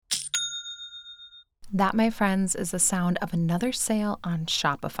That, my friends, is the sound of another sale on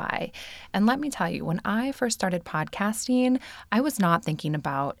Shopify. And let me tell you, when I first started podcasting, I was not thinking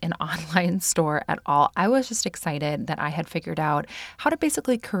about an online store at all. I was just excited that I had figured out how to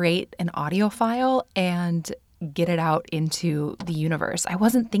basically create an audio file and get it out into the universe. I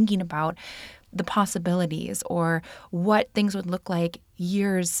wasn't thinking about the possibilities or what things would look like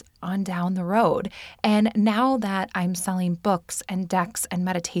years on down the road. And now that I'm selling books and decks and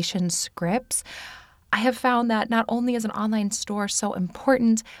meditation scripts, I have found that not only is an online store so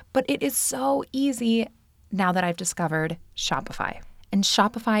important, but it is so easy now that I've discovered Shopify. And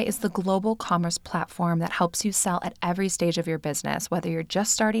Shopify is the global commerce platform that helps you sell at every stage of your business, whether you're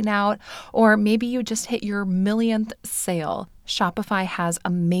just starting out or maybe you just hit your millionth sale. Shopify has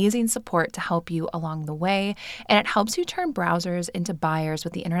amazing support to help you along the way, and it helps you turn browsers into buyers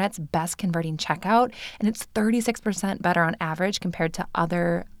with the internet's best converting checkout, and it's 36% better on average compared to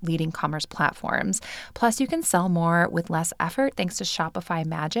other leading commerce platforms. Plus, you can sell more with less effort thanks to Shopify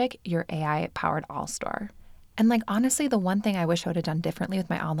Magic, your AI-powered all-store. And honestly, the one thing I wish I would have done differently with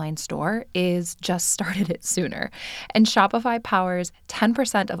my online store is just started it sooner. And Shopify powers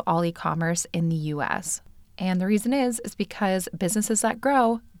 10% of all e-commerce in the US. And the reason is because businesses that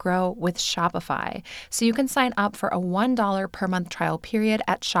grow with Shopify. So you can sign up for a $1 per month trial period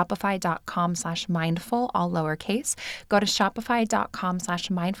at shopify.com/mindful, all lowercase. Go to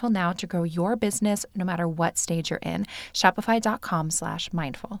shopify.com/mindful now to grow your business no matter what stage you're in.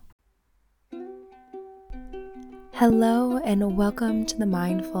 Shopify.com/mindful. Hello, and welcome to the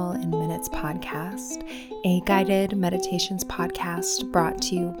Mindful in Minutes podcast, a guided meditations podcast brought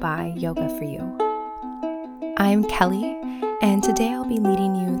to you by Yoga for You. I'm Kelly, and today I'll be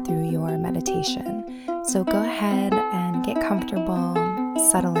leading you through your meditation. So go ahead and get comfortable,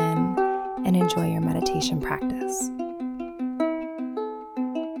 settle in, and enjoy your meditation practice.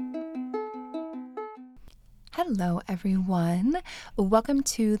 Hello, everyone. Welcome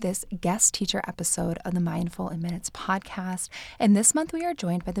to this guest teacher episode of the Mindful in Minutes podcast. And this month we are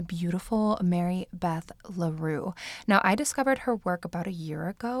joined by the beautiful Beth LaRue. Now, I discovered her work about a year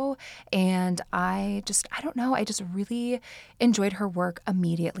ago, and I just really enjoyed her work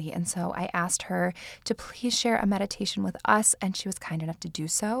immediately. And so I asked her to please share a meditation with us, and she was kind enough to do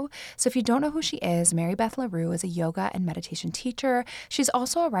so. So if you don't know who she is, Beth LaRue is a yoga and meditation teacher. She's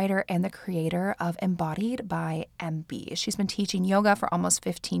also a writer and the creator of Embodied by MB. She's been teaching yoga for almost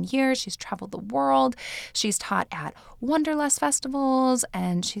 15 years. She's traveled the world. She's taught at Wanderlust festivals,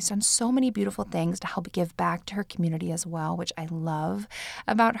 and she's done so many beautiful things to help give back to her community as well, which I love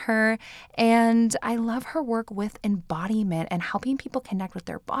about her. And I love her work with embodiment and helping people connect with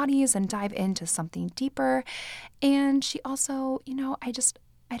their bodies and dive into something deeper. And she also,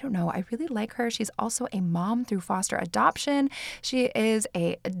 I really like her. She's also a mom through foster adoption. She is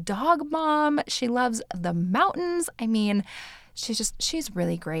a dog mom. She loves the mountains. She's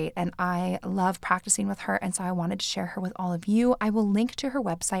really great, and I love practicing with her, and so I wanted to share her with all of you. I will link to her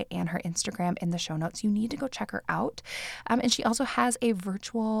website and her Instagram in the show notes. You need to go check her out. And she also has a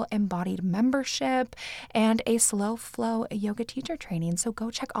virtual embodied membership and a slow flow yoga teacher training. So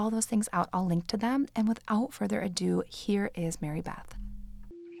go check all those things out. I'll link to them. And without further ado, here is Beth.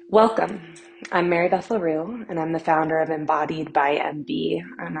 Welcome. I'm Beth LaRue, and I'm the founder of Embodied by MB,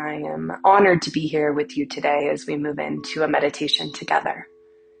 and I am honored to be here with you today as we move into a meditation together.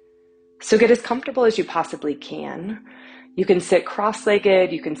 So get as comfortable as you possibly can. You can sit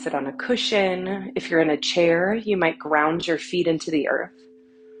cross-legged, you can sit on a cushion. If you're in a chair, you might ground your feet into the earth.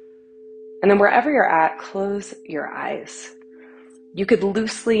 And then wherever you're at, close your eyes. You could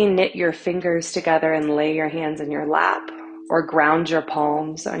loosely knit your fingers together and lay your hands in your lap, or ground your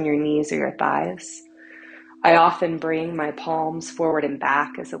palms on your knees or your thighs. I often bring my palms forward and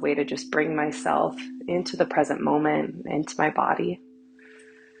back as a way to just bring myself into the present moment, into my body.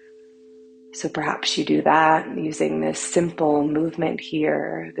 So perhaps you do that using this simple movement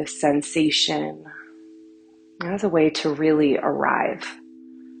here, this sensation, as a way to really arrive.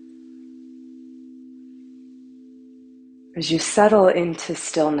 As you settle into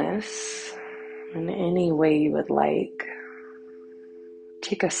stillness in any way you would like,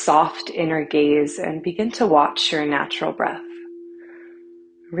 take a soft inner gaze and begin to watch your natural breath.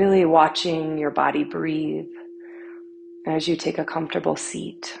 Really watching your body breathe as you take a comfortable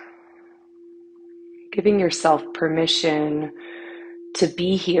seat. Giving yourself permission to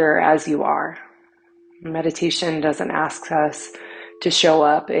be here as you are. Meditation doesn't ask us to show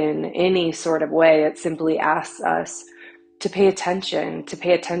up in any sort of way. It simply asks us to pay attention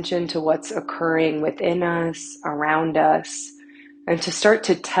to what's occurring within us, around us, and to start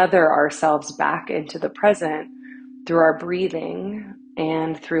to tether ourselves back into the present through our breathing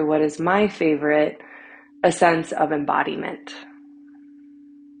and through what is my favorite, a sense of embodiment.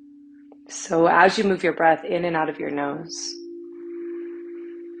 So as you move your breath in and out of your nose,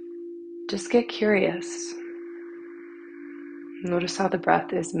 just get curious. Notice how the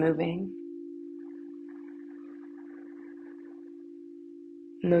breath is moving.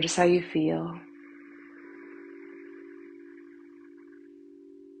 Notice how you feel.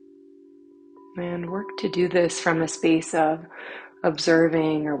 And work to do this from a space of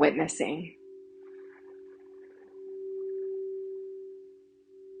observing or witnessing.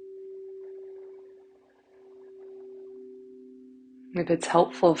 If it's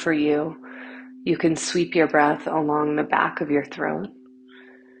helpful for you, you can sweep your breath along the back of your throat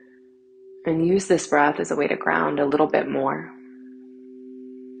and use this breath as a way to ground a little bit more.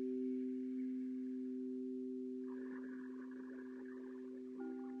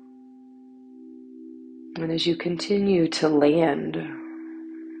 And as you continue to land,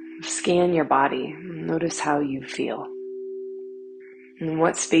 scan your body. Notice how you feel. In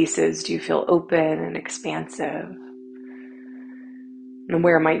what spaces do you feel open and expansive? And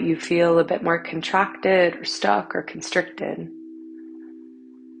where might you feel a bit more contracted or stuck or constricted?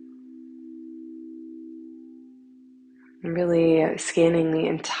 And really scanning the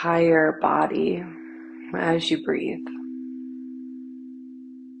entire body as you breathe.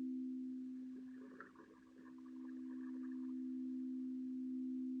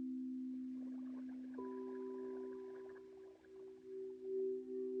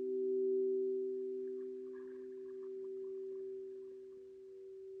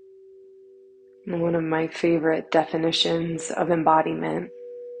 And one of my favorite definitions of embodiment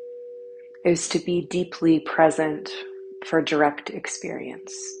is to be deeply present for direct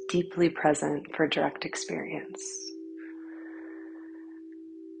experience. Deeply present for direct experience.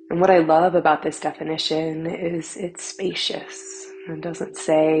 And what I love about this definition is it's spacious. It doesn't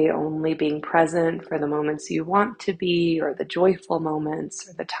say only being present for the moments you want to be, or the joyful moments,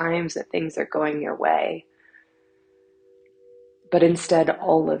 or the times that things are going your way, but instead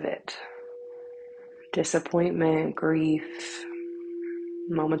all of it. Disappointment, grief,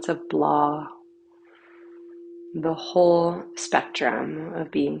 moments of blah, the whole spectrum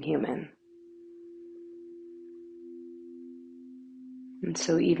of being human. And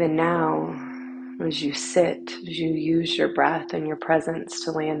so even now, as you sit, as you use your breath and your presence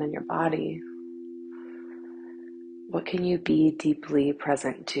to land in your body, what can you be deeply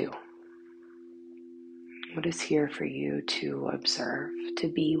present to? What is here for you to observe, to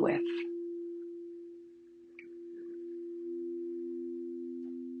be with?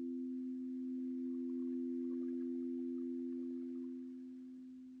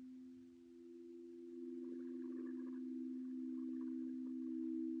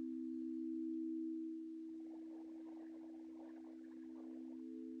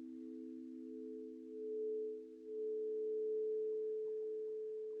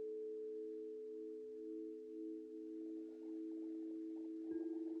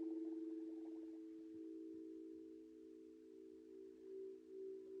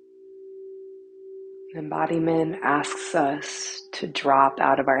 Embodiment asks us to drop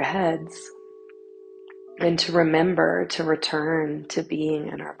out of our heads and to remember to return to being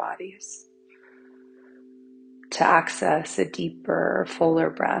in our bodies, to access a deeper, fuller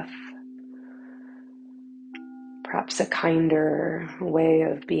breath, perhaps a kinder way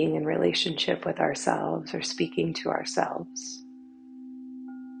of being in relationship with ourselves or speaking to ourselves.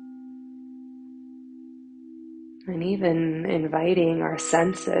 And even inviting our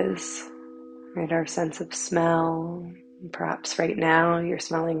senses, right? Our sense of smell. Perhaps right now you're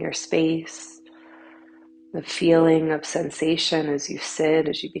smelling your space, the feeling of sensation as you sit,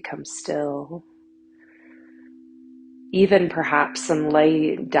 as you become still. Even perhaps some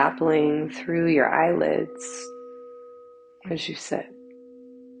light dappling through your eyelids as you sit.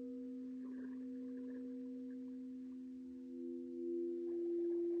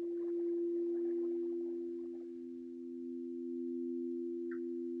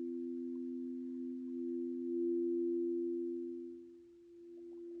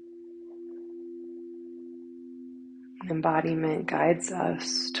 Embodiment guides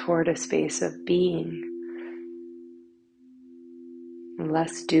us toward a space of being.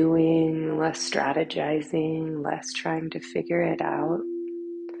 Less doing, less strategizing, less trying to figure it out,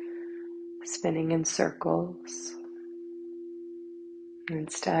 spinning in circles.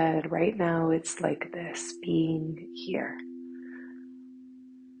 Instead, right now it's like this, being here.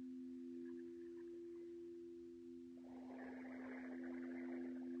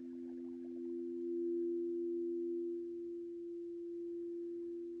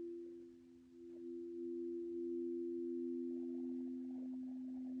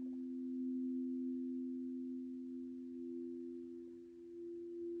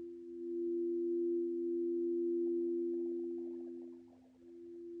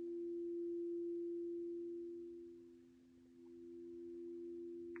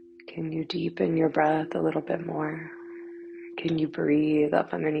 Can you deepen your breath a little bit more? Can you breathe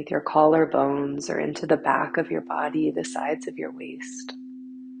up underneath your collarbones or into the back of your body, the sides of your waist?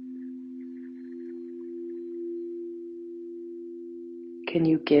 Can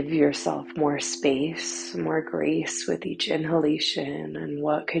you give yourself more space, more grace with each inhalation? And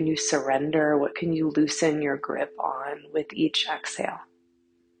what can you surrender? What can you loosen your grip on with each exhale?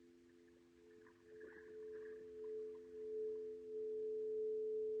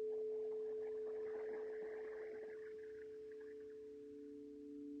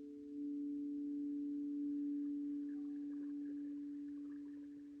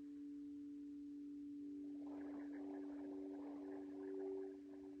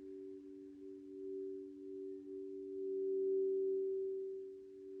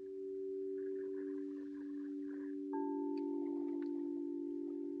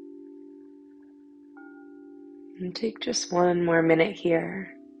 And take just one more minute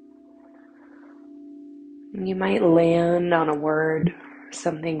here. You might land on a word,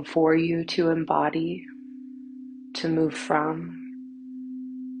 something for you to embody, to move from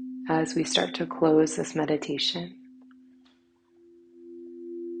as we start to close this meditation.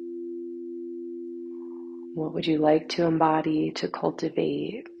 What would you like to embody, to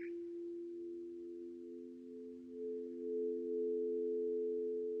cultivate?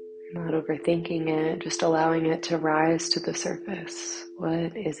 Not overthinking it, just allowing it to rise to the surface.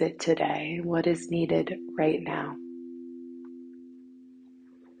 What is it today? What is needed right now?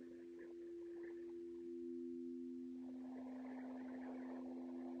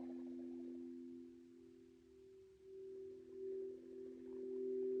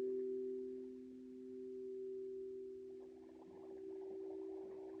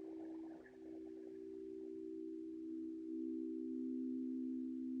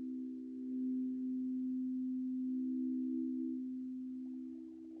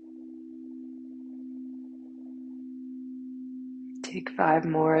 Take 5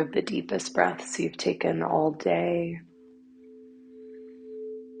 more of the deepest breaths you've taken all day.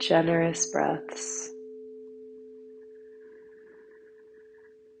 Generous breaths.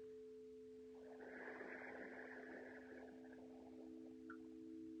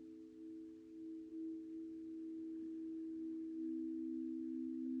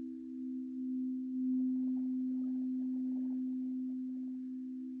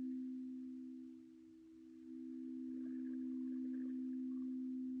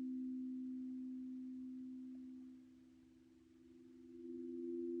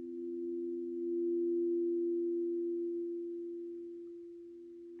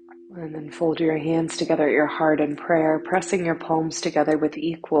 And then fold your hands together at your heart in prayer, pressing your palms together with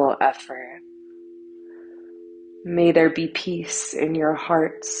equal effort. May there be peace in your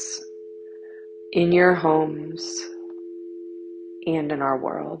hearts, in your homes, and in our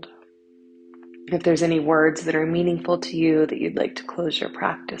world. If there's any words that are meaningful to you that you'd like to close your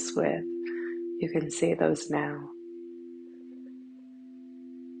practice with, you can say those now.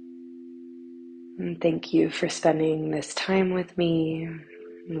 And thank you for spending this time with me,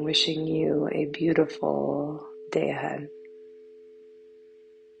 and wishing you a beautiful day ahead.